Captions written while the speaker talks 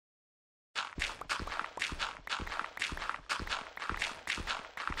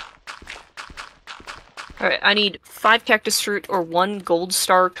Alright, I need 5 cactus fruit or 1 gold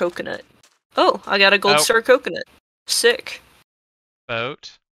star coconut. Oh, I got a gold Oh. star coconut. Sick.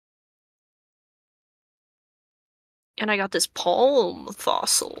 Boat. And I got this palm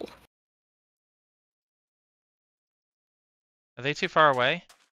fossil. Are they too far away?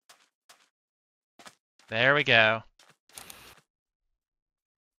 There we go.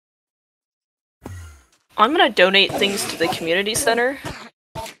 I'm gonna donate things to the community center.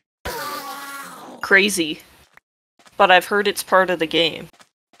 Crazy. But I've heard it's part of the game.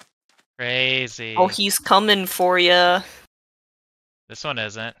 Crazy. Oh, he's coming for ya. This one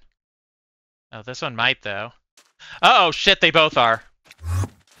isn't. Oh, this one might, though. Uh-oh, shit, they both are.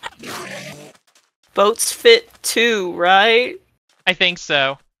 Boats fit too, right? I think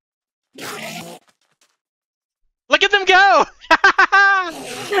so. Look at them go!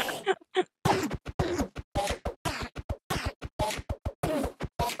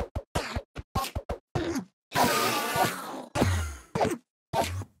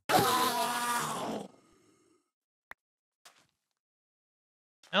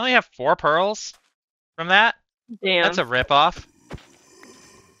 I only have 4 pearls from that. Damn. That's a ripoff.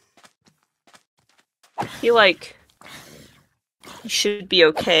 I feel like you should be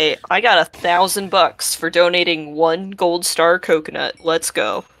okay. I got $1,000 for donating 1 gold star coconut. Let's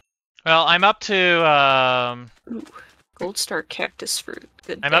go. Well, I'm up to Ooh, gold star cactus fruit.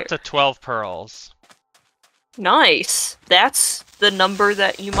 Good. I'm there. up to 12 pearls. Nice. That's the number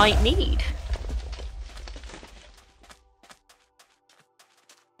that you might need.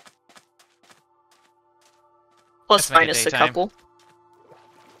 Plus Let's make it minus a daytime. couple.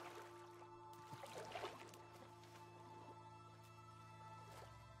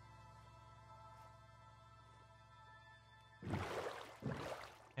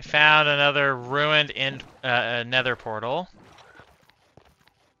 I found another ruined nether portal.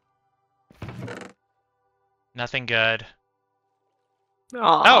 Nothing good.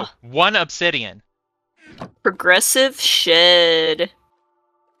 Aw. Oh, 1 obsidian. Progressive shed.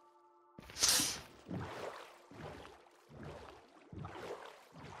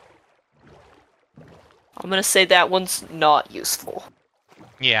 I'm gonna say that one's not useful.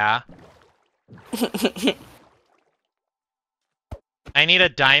 Yeah. I need a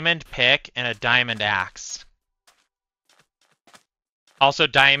diamond pick and a diamond axe. Also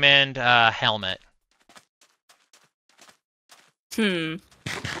diamond helmet. Hmm.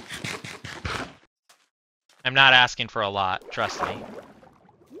 I'm not asking for a lot, trust me.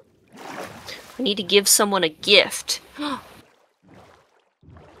 I need to give someone a gift.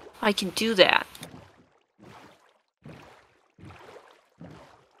 I can do that.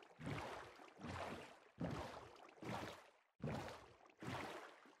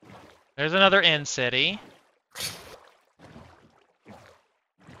 There's another inn city.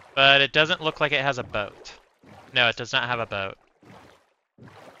 But it doesn't look like it has a boat. No, it does not have a boat.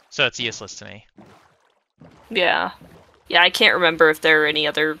 So it's useless to me. Yeah. Yeah, I can't remember if there are any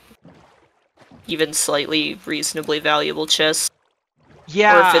other even slightly reasonably valuable chests.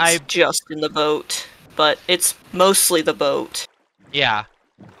 Yeah, or if it's just in the boat. But it's mostly the boat. Yeah.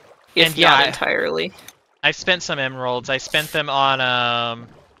 If And yeah, not entirely. I've spent some emeralds. I spent them on,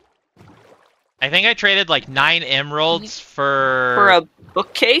 I think I traded like 9 emeralds For a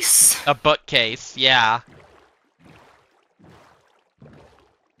bookcase? a bookcase, yeah.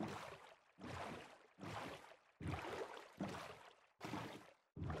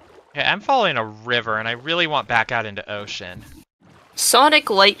 Okay, I'm following a river, and I really want back out into ocean. Sonic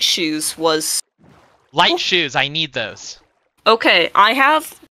Light Shoes was... Light shoes, I need those. Okay, I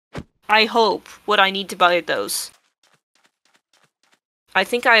have... I hope what I need to buy those. I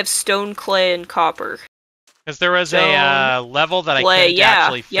think I have stone, clay, and copper. Because there was a level that I Clay, couldn't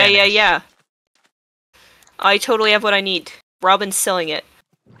actually finish. yeah. I totally have what I need. Robin's selling it.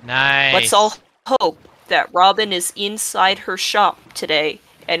 Nice. Let's all hope that Robin is inside her shop today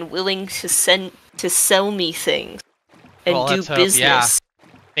and willing to sell me things and Well, do let's hope, business yeah.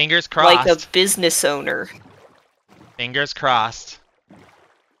 Fingers crossed. like a business owner. Fingers crossed.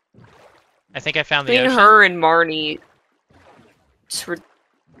 I think I found the Between ocean. her and Marnie,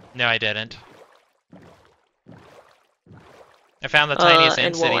 No, I didn't. I found the tiniest inn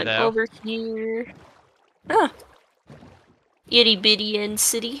and city, while I'm though. over here, itty bitty inn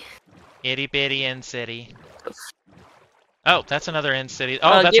city. Itty bitty inn city. Oh, that's another inn city.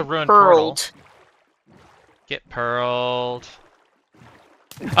 Oh, that's a Get ruined pearled. portal. Get pearled.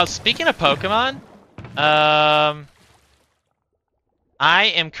 Oh, speaking of Pokemon, I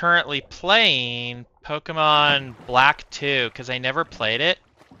am currently playing Pokemon Black 2 because I never played it.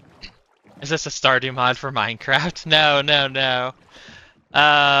 Is this a Stardew mod for Minecraft? No.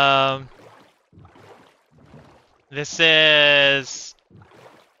 This is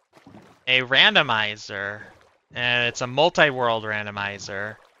a randomizer, and it's a multi-world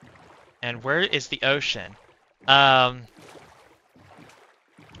randomizer. And where is the ocean? So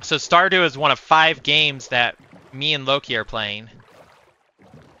Stardew is one of 5 games that me and Loki are playing.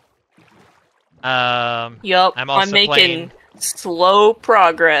 Yup, I'm I'm also making playing. slow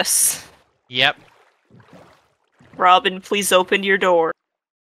progress. Yep. Robin, please open your door.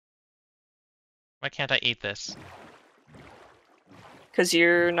 Why can't I eat this? Because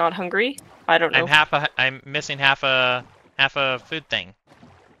you're not hungry? I don't know. I'm missing half a food thing.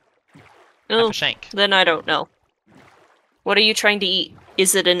 Half Oh, a shank. then I don't know. What are you trying to eat?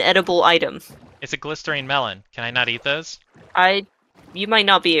 Is it an edible item? It's a glistering melon. Can I not eat those? You might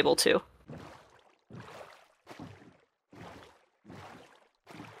not be able to.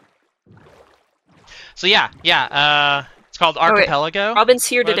 So yeah. It's called Okay, Archipelago. Robin's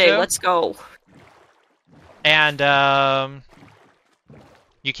here today, Lojo. let's go. And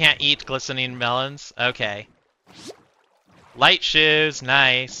you can't eat glistening melons? Okay. Light shoes,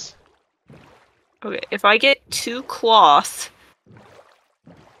 nice. Okay, if I get 2 cloth,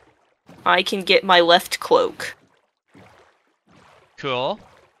 I can get my left cloak. Cool.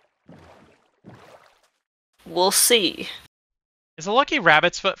 We'll see. Is a lucky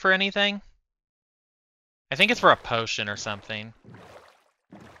rabbit's foot for anything? I think it's for a potion or something.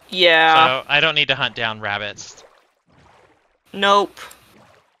 Yeah. So I don't need to hunt down rabbits. Nope.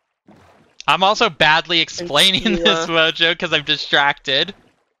 I'm also badly explaining you, this, Mojo, because I'm distracted.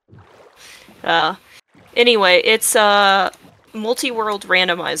 Anyway, it's a multi-world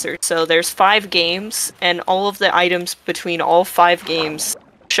randomizer, so there's 5 games, and all of the items between all 5 games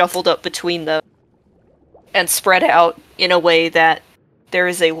shuffled up between them and spread out in a way that there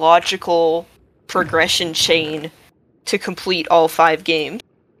is a logical progression chain to complete all 5 games.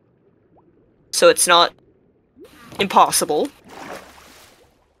 So it's not impossible.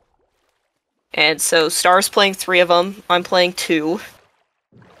 And so Star's playing 3 of them, I'm playing 2.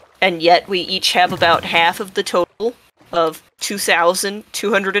 And yet we each have about half of the total of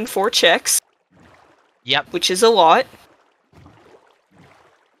 2,204 checks. Yep. Which is a lot.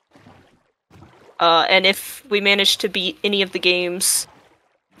 And if we manage to beat any of the games,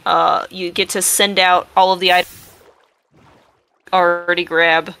 you get to send out all of the items already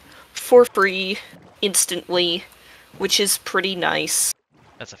grab for free, instantly, which is pretty nice.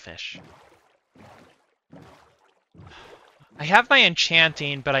 That's a fish. I have my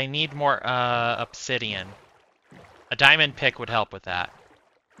enchanting, but I need more obsidian. A diamond pick would help with that.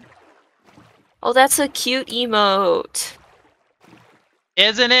 Oh, that's a cute emote.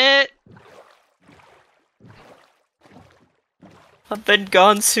 Isn't it? I've been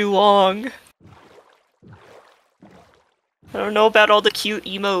gone too long. I don't know about all the cute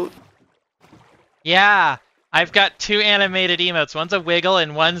emote. Yeah, I've got 2 animated emotes. One's a wiggle,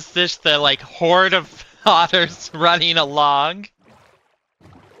 and one's just the, like, horde of otters running along.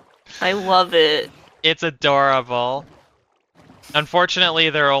 I love it. It's adorable.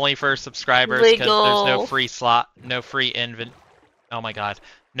 Unfortunately, they're only for subscribers because there's no free slot, no free oh my god,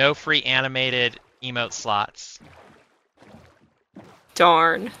 no free animated emote slots.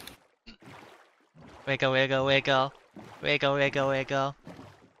 Darn. Wiggle, wiggle, wiggle. Wiggle, wiggle, wiggle.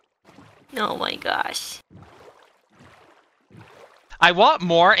 Oh my gosh. I want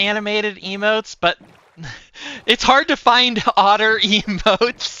more animated emotes, but it's hard to find otter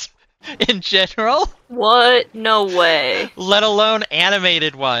emotes in general. What? No way. Let alone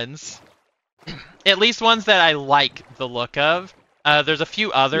animated ones. At least ones that I like the look of. There's a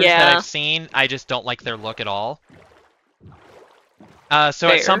few others that I've seen, I just don't like their look at all. So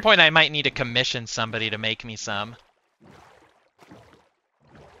Fair. At some point I might need to commission somebody to make me some.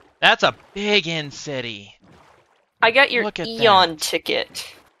 That's a big in city. I got your Eon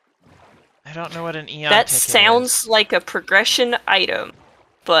ticket. I don't know what an Eon ticket is. That sounds like a progression item,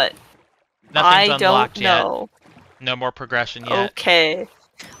 but Nothing's I don't know. Yet. No more progression yet. Okay.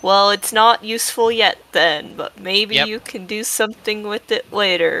 Well, it's not useful yet then, but maybe you can do something with it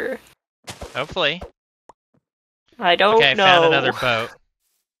later. Hopefully. I don't know. Okay, I found another boat.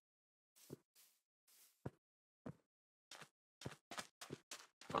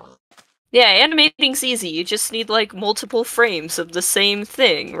 Yeah, animating's easy. You just need, like, multiple frames of the same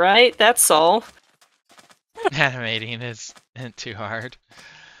thing, right? That's all. Animating isn't too hard.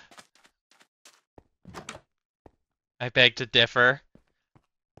 I beg to differ.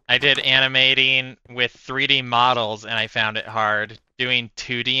 I did animating with 3D models and I found it hard. Doing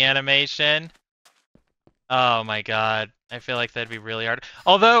 2D animation, oh my god. I feel like that'd be really hard.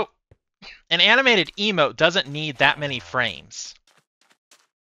 Although, an animated emote doesn't need that many frames.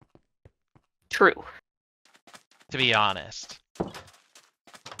 True. to be honest.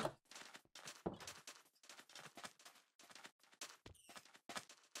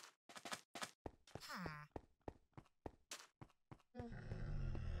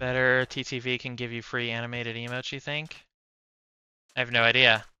 Better TTV can give you free animated emotes, you think? I have no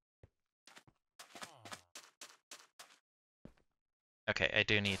idea. Okay, I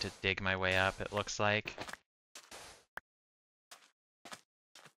do need to dig my way up, it looks like.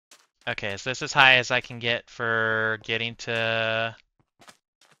 Okay, is this as high as I can get for getting to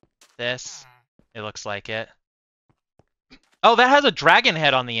this? It looks like it. Oh, that has a dragon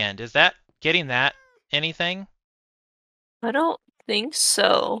head on the end. Is that getting that anything? I don't think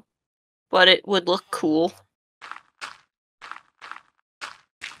so, but it would look cool.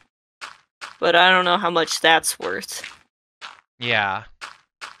 But I don't know how much that's worth. Yeah.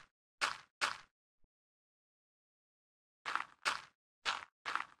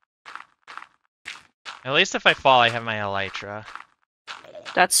 At least if I fall, I have my elytra.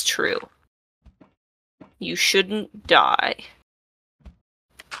 That's true. You shouldn't die.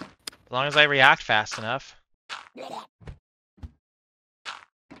 As long as I react fast enough.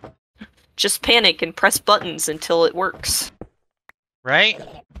 Just panic and press buttons until it works. Right?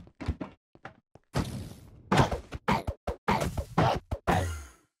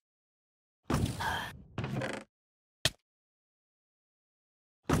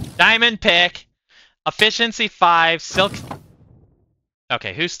 Diamond pick! Efficiency 5, silk...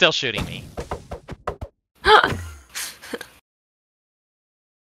 Okay, who's still shooting me?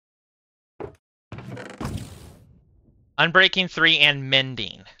 Unbreaking 3 and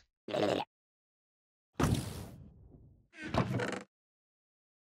mending.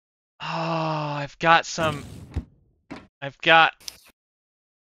 Oh, I've got some... I've got...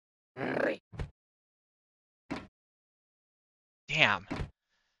 Damn.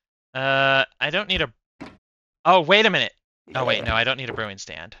 I don't need a... Oh, wait a minute! Oh wait, no, I don't need a brewing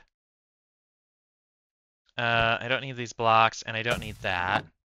stand. I don't need these blocks, and I don't need that.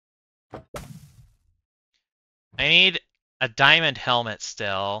 I need a diamond helmet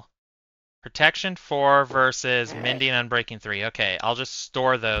still. Protection 4 versus mending and unbreaking 3. Okay, I'll just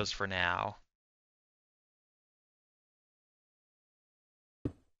store those for now.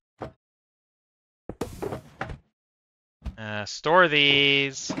 Store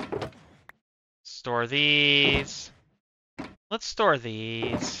these. Store these. Let's store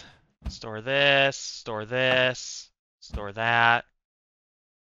these. Store this. Store this. Store that.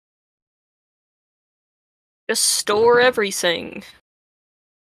 Just store everything.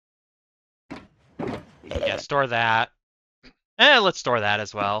 Yeah, store that. Let's store that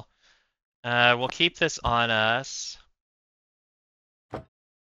as well. We'll keep this on us. We'll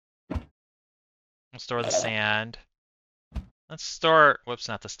store the sand. Let's store, whoops,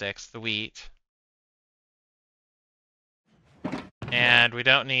 not the sticks, the wheat. And we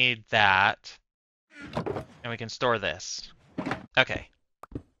don't need that. And we can store this. Okay.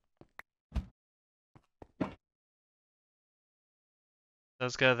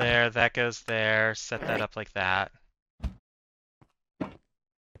 Those go there, that goes there, set that up like that.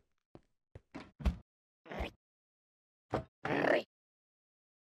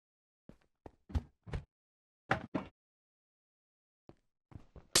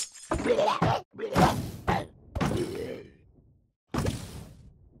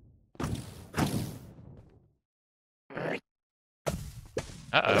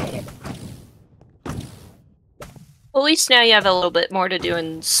 Uh-oh. At least now you have a little bit more to do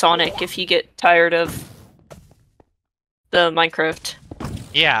in Sonic if you get tired of the Minecraft.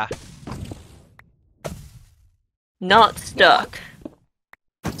 Yeah. Not stuck.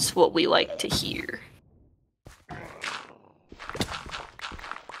 That's what we like to hear.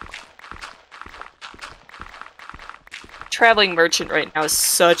 Traveling Merchant right now is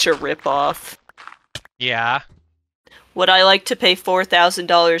such a ripoff. Yeah. Would I like to pay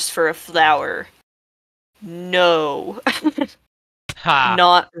 $4,000 for a flower? No. Ha!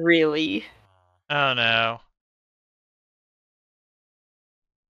 Not really. Oh no.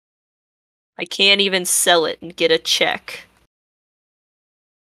 I can't even sell it and get a check.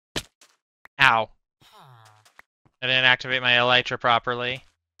 Ow. I didn't activate my elytra properly.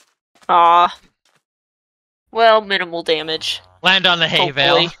 Ah. Well, minimal damage. Land on the hay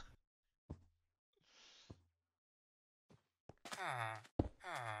bale. Hopefully.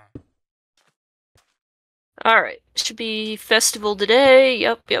 Alright, should be festival today.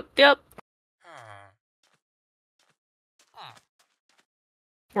 Yep.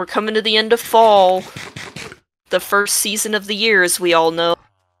 We're coming to the end of fall. The first season of the year, as we all know.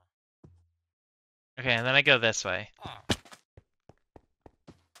 Okay, and then I go this way.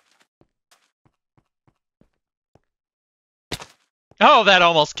 Oh, that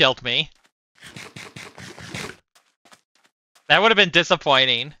almost killed me. That would have been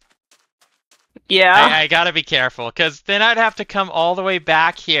disappointing. Yeah. I gotta be careful, because then I'd have to come all the way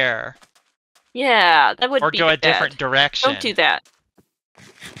back here. Yeah, that would Or be go a bad. different direction. Don't do that.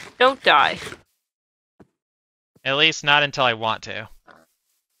 Don't die. At least not until I want to.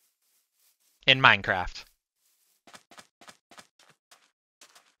 In Minecraft.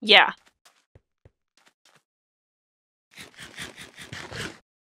 Yeah.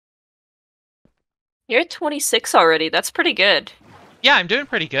 You're at 26 already. That's pretty good. Yeah, I'm doing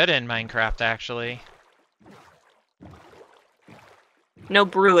pretty good in Minecraft, actually. No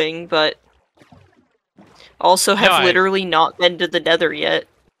brewing, but also have literally not been to the Nether yet.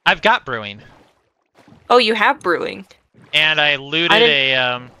 I've got brewing. Oh, you have brewing. And I looted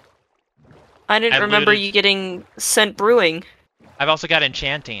I didn't remember you getting sent brewing. I've also got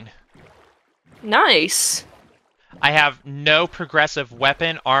enchanting. Nice. I have no progressive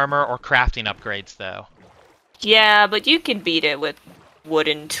weapon, armor, or crafting upgrades, though. Yeah, but you can beat it with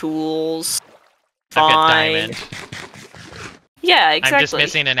wooden tools. Fine. I've got diamond. Yeah, exactly. I'm just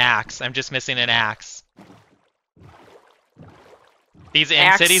missing an axe. These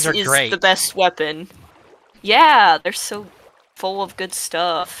end cities are great. Axe is the best weapon. Yeah, they're so full of good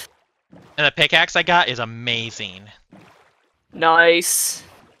stuff. And the pickaxe I got is amazing. Nice.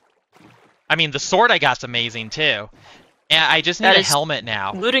 I mean, the sword I got's amazing, too. And I just need a helmet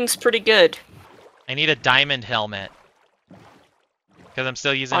now. Looting's pretty good. I need a diamond helmet. Because I'm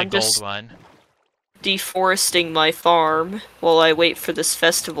still using a gold one. Deforesting my farm while I wait for this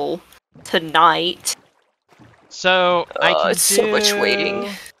festival tonight. So, I can it's so much waiting.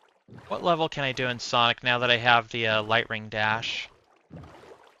 What level can I do in Sonic now that I have the light ring dash?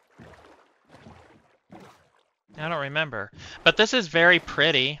 I don't remember. But this is very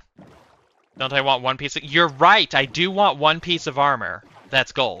pretty. Don't I want one piece of... You're right! I do want one piece of armor.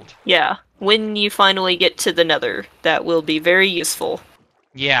 That's gold. Yeah. When you finally get to the Nether, that will be very useful.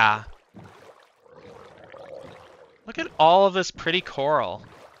 Yeah. Look at all of this pretty coral.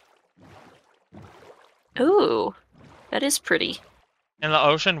 Ooh. That is pretty. And the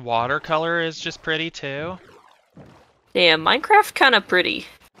ocean watercolor is just pretty, too. Damn, Minecraft kinda pretty.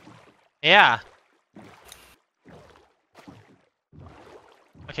 Yeah.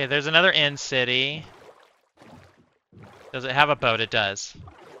 Okay, there's another end city. Does it have a boat? It does.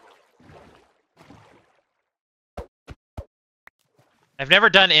 I've never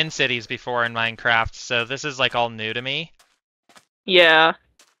done end cities before in Minecraft, so this is like all new to me. Yeah.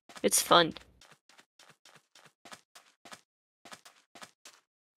 It's fun.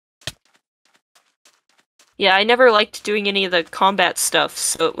 Yeah, I never liked doing any of the combat stuff,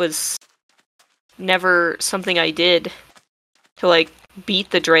 so it was never something I did to, like,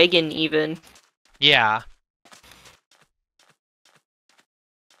 beat the dragon, even. Yeah.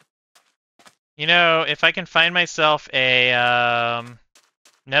 You know, if I can find myself a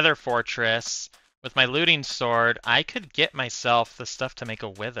nether fortress with my looting sword, I could get myself the stuff to make a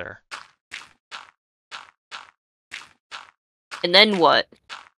wither. And then what?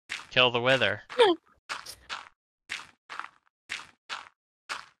 Kill the wither.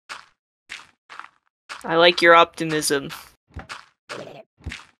 I like your optimism.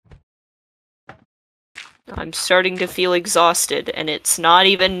 I'm starting to feel exhausted, and it's not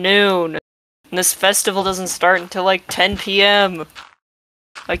even noon. And this festival doesn't start until like 10 p.m.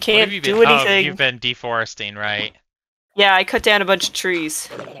 I can't do anything. Oh, you've been deforesting, right? Yeah, I cut down a bunch of trees.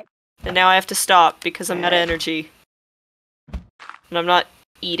 And now I have to stop because I'm out of energy. And I'm not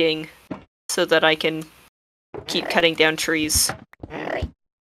eating so that I can keep cutting down trees.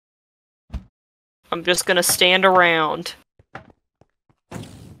 I'm just gonna stand around.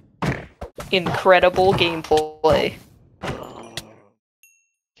 Incredible gameplay.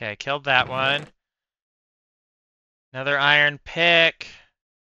 Okay, killed that one. Another iron pick.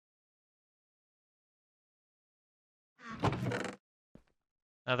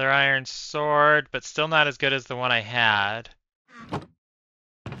 Another iron sword, but still not as good as the one I had.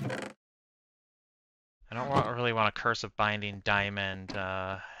 I don't really want a Curse of Binding Diamond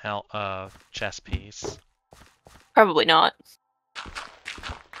chest piece. Probably not.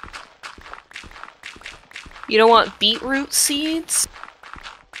 You don't want beetroot seeds?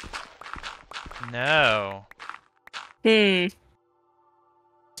 No.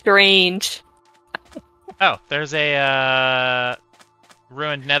 Strange. Oh, there's a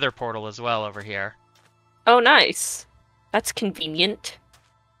ruined nether portal as well over here. Oh, nice. That's convenient.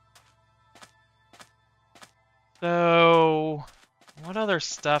 So, what other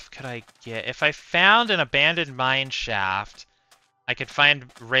stuff could I get? If I found an abandoned mine shaft, I could find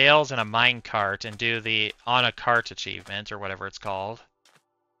rails and a mine cart and do the on a cart achievement, or whatever it's called.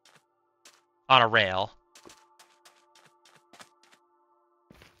 On a rail.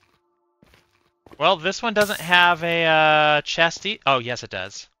 Well, this one doesn't have a chest. Oh, yes, it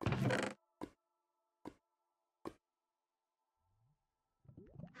does.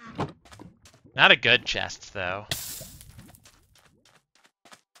 Not a good chest, though.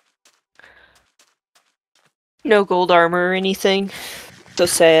 No gold armor or anything. So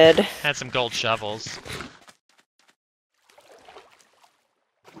sad. Had some gold shovels.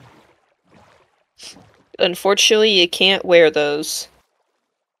 Unfortunately, you can't wear those.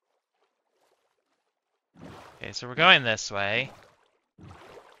 Okay, so we're going this way.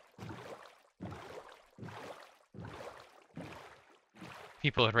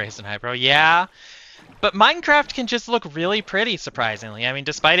 People would raise an eyebrow. Yeah, but Minecraft can just look really pretty, surprisingly. I mean,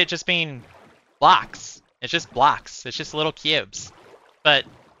 despite it just being blocks. It's just blocks. It's just little cubes. But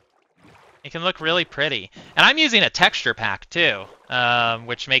it can look really pretty. And I'm using a texture pack, too,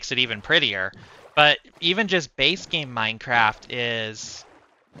 which makes it even prettier. But even just base game Minecraft is...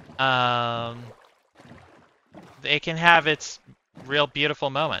 it can have its real beautiful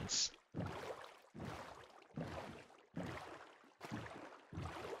moments.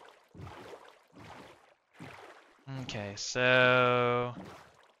 Okay, so...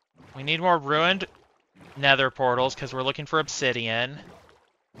 we need more ruined nether portals, because we're looking for obsidian.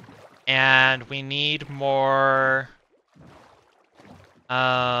 And we need more...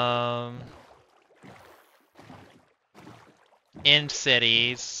 end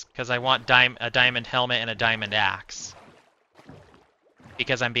cities, because I want a diamond helmet and a diamond axe.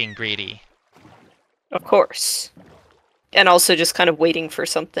 Because I'm being greedy. Of course. And also just kind of waiting for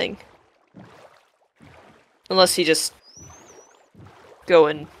something. Unless you just go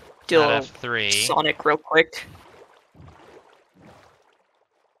and do a Sonic real quick.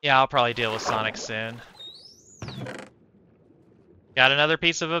 Yeah, I'll probably deal with Sonic soon. Got another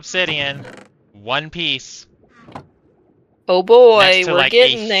piece of obsidian. One piece. Oh boy, next to, we're like,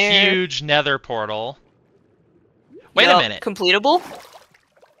 getting a there. Huge nether portal. Wait a minute. Completable?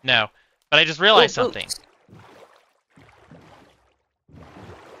 No, but I just realized something.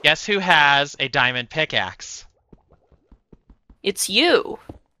 Guess who has a diamond pickaxe? It's you.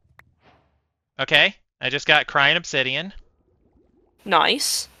 Okay, I just got crying obsidian.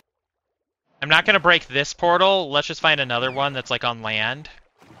 Nice. I'm not gonna break this portal. Let's just find another one that's like on land.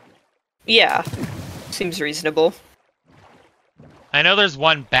 Yeah, seems reasonable. I know there's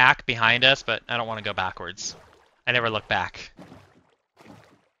one back behind us, but I don't want to go backwards. I never look back.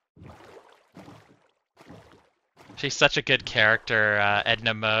 She's such a good character,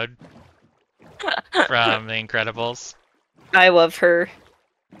 Edna Mode from The Incredibles. I love her.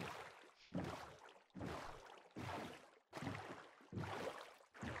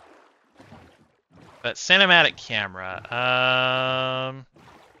 But cinematic camera, I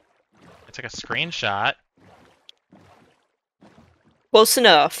took a screenshot. Close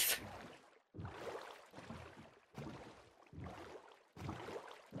enough.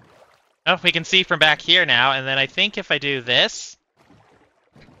 Oh, we can see from back here now, and then I think if I do this,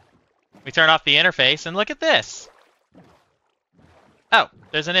 we turn off the interface, and look at this! Oh,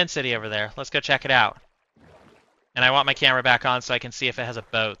 there's an end city over there. Let's go check it out. And I want my camera back on so I can see if it has a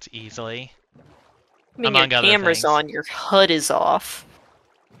boat easily. I mean, your camera's on, your HUD is off.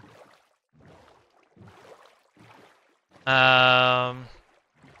 I'm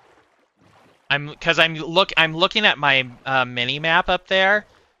looking at my mini map up there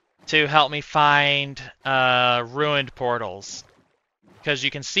to help me find ruined portals, because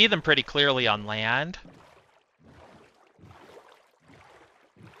you can see them pretty clearly on land.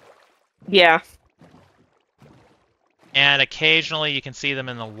 Yeah. And occasionally you can see them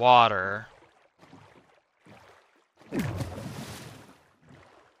in the water.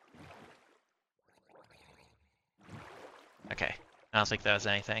 Okay, I don't think that was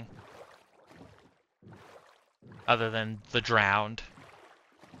anything. Other than the drowned.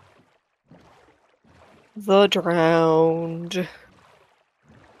 The drowned.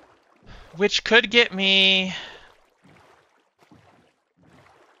 Which could get me...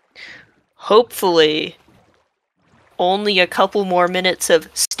 hopefully, only a couple more minutes of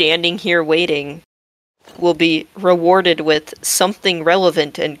standing here waiting will be rewarded with something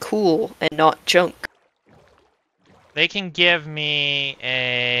relevant and cool and not junk. They can give me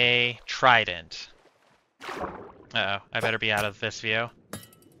a trident. Uh-oh, I better be out of this view.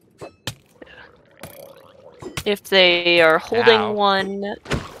 If they are holding Ow. one,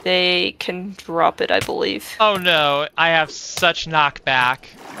 they can drop it, I believe. Oh no, I have such knockback.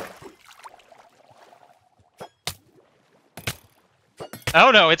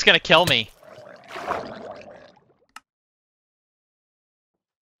 Oh no, it's gonna kill me.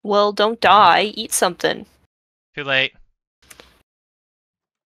 Well, don't die. Eat something. Too late.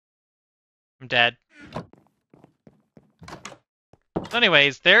 I'm dead. So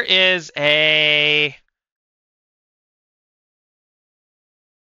anyways, there is a...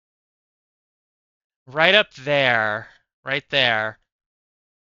 Right up there. Right there.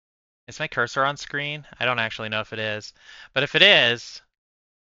 Is my cursor on screen? I don't actually know if it is. But if it is,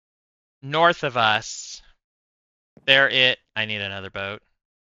 north of us, I need another boat.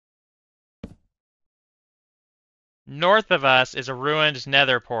 North of us is a ruined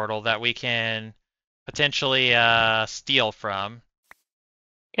nether portal that we can potentially steal from.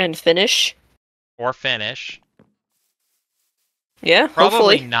 And finish. Or finish. Yeah, Probably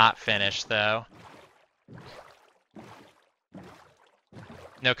hopefully. not finish, though.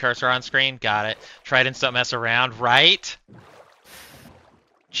 No cursor on screen? Got it. Tridents don't mess around, right?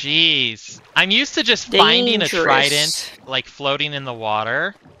 Jeez. I'm used to just finding a trident, like, floating in the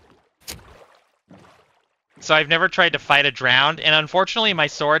water. So I've never tried to fight a drowned, and unfortunately my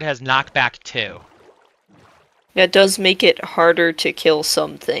sword has knockback 2. That does make it harder to kill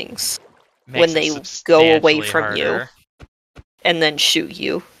some things. Makes when they it go away substantially from harder. you. And then shoot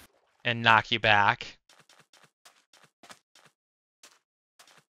you. And knock you back.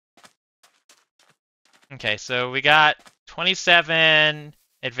 Okay, so we got 27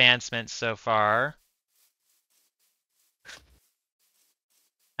 advancements so far.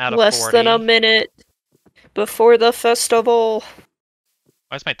 Out of Less 40. than a minute before the festival.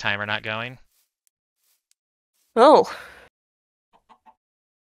 Why is my timer not going? Oh.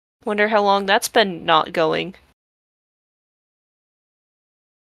 Wonder how long that's been not going.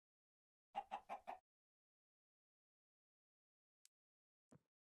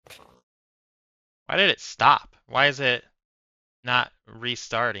 Why did it stop? Why is it not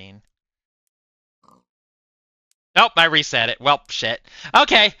restarting? Nope, I reset it. Well, shit.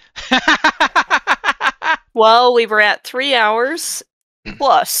 Okay. Well, we were at 3 hours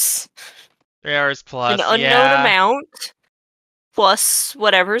plus 3 hours plus, an unknown amount plus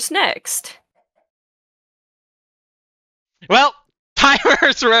whatever's next. Well,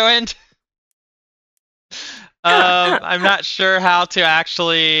 timer's ruined. I'm not sure how to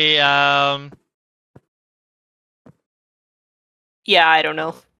actually Yeah, I don't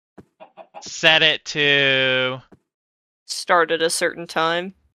know. set it to... Start at a certain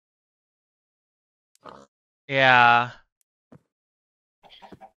time. Yeah.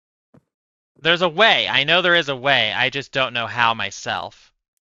 There's a way. I know there is a way. I just don't know how myself.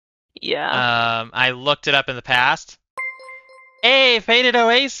 Yeah. I looked it up in the past. Hey, Faded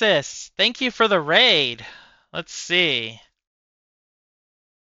Oasis! Thank you for the raid. Let's see.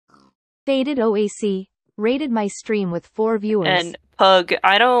 Faded OAC rated my stream with 4 viewers. And Pug,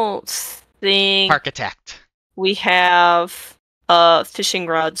 I don't think Architect. we have fishing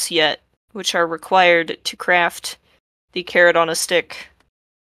rods yet, which are required to craft the carrot on a stick.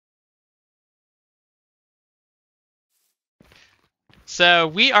 So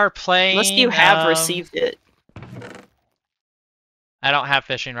we are playing... Unless you have received it. I don't have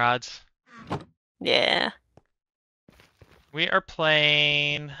fishing rods. Yeah. We are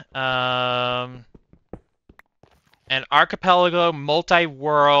playing an Archipelago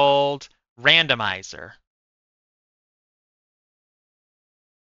multi-world randomizer.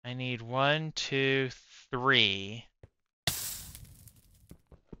 I need 1, 2, 3.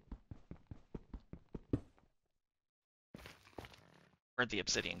 Where'd the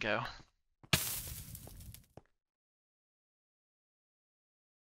obsidian go?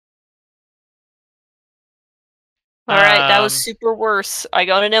 Alright, that was super worse. I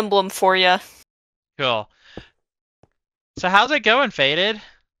got an emblem for you. Cool. So how's it going, Faded?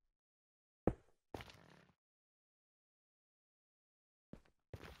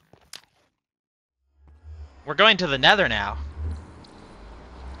 We're going to the Nether now.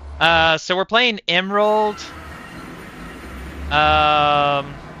 So we're playing Emerald. Glad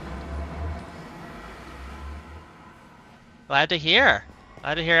to hear.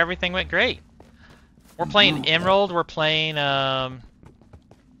 Glad to hear everything went great. We're playing Emerald. We're playing, Uh-oh,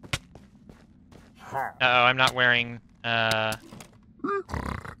 I'm not wearing,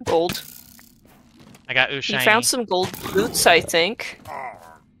 Gold. I got ooh You shiny. found some gold boots, I think.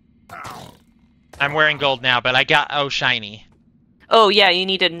 I'm wearing gold now, but I got oh shiny. Oh yeah, you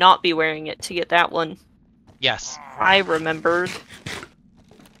need to not be wearing it to get that one. Yes. I remembered.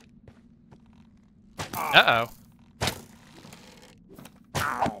 Uh-oh.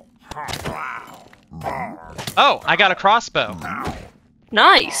 Oh, I got a crossbow.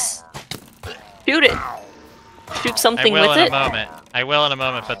 Nice! Shoot it! Shoot I something will with in it. a moment. I will in a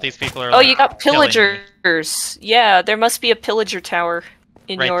moment, but these people are Oh, like, you got killing me. pillagers. Yeah, there must be a pillager tower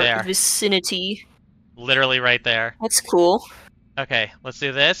in Right your there. vicinity. Literally right there. That's cool. Okay, let's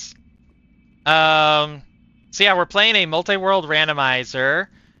do this. So yeah, we're playing a multi-world randomizer.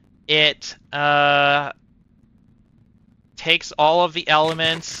 It takes all of the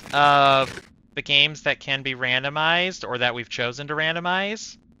elements of the games that can be randomized or that we've chosen to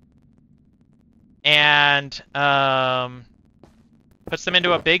randomize, and puts them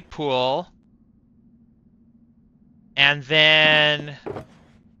into a big pool, and then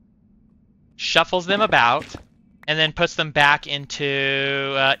shuffles them about, and then puts them back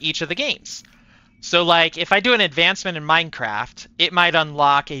into each of the games. So, like, if I do an advancement in Minecraft, it might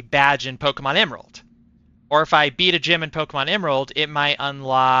unlock a badge in Pokemon Emerald. Or if I beat a gym in Pokemon Emerald, it might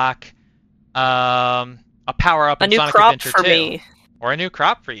unlock a power-up A in new Sonic crop Adventure for 2. me. Or a new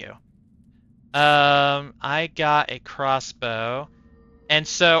crop for you. I got a crossbow. And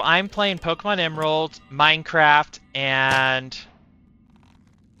so I'm playing Pokemon Emerald, Minecraft, and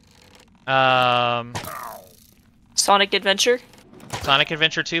Sonic Adventure? Sonic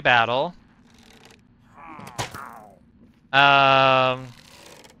Adventure 2 Battle. And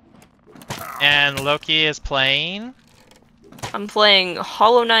Loki is playing. I'm playing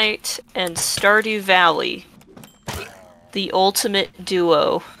Hollow Knight and Stardew Valley. The ultimate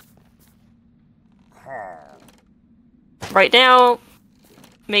duo. Right now,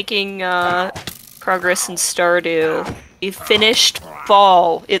 making progress in Stardew. We finished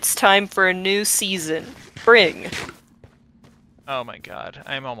fall. It's time for a new season. Spring. Oh my god,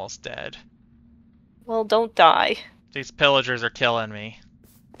 I'm almost dead. Well, don't die. These pillagers are killing me.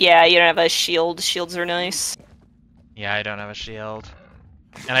 Yeah, you don't have a shield. Shields are nice. Yeah, I don't have a shield.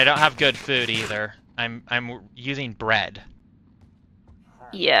 And I don't have good food either. I'm using bread.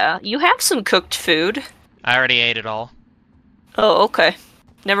 Yeah, you have some cooked food. I already ate it all. Oh, okay.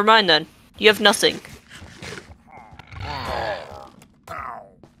 Never mind then. You have nothing.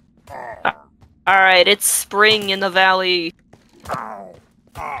 Alright, it's spring in the valley.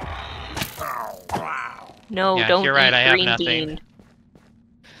 No, Yeah, don't you're right, eat I have green nothing. bean.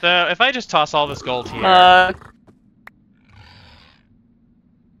 So if I just toss all this gold here,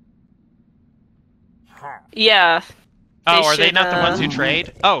 Yeah. oh, are they should, not the ones who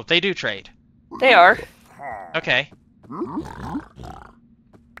trade? Oh, they do trade. They are. Okay.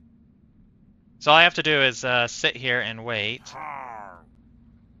 So all I have to do is sit here and wait.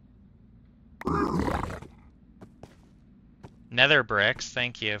 Nether bricks,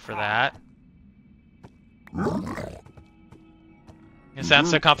 thank you for that. It sounds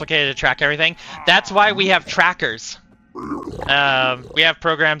so complicated to track everything. That's why we have trackers. We have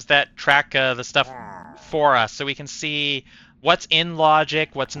programs that track the stuff for us, so we can see what's in logic,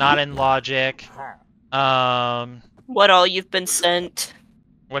 what's not in logic. What all you've been sent.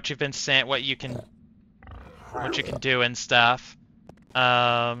 What you've been sent, what you can do and stuff. Wait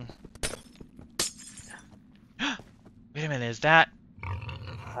a minute, is this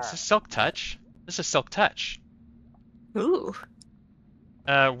Silk Touch? This is Silk Touch. Ooh.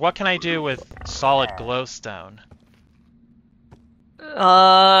 What can I do with solid glowstone?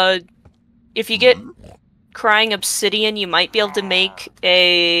 If you get crying obsidian, you might be able to make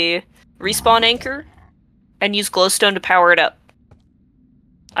a respawn anchor and use glowstone to power it up.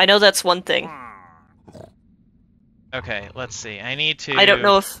 I know that's one thing. Okay, let's see. I need to... I don't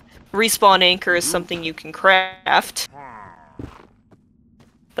know if respawn anchor is something you can craft.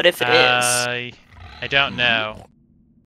 But if it is... I don't know.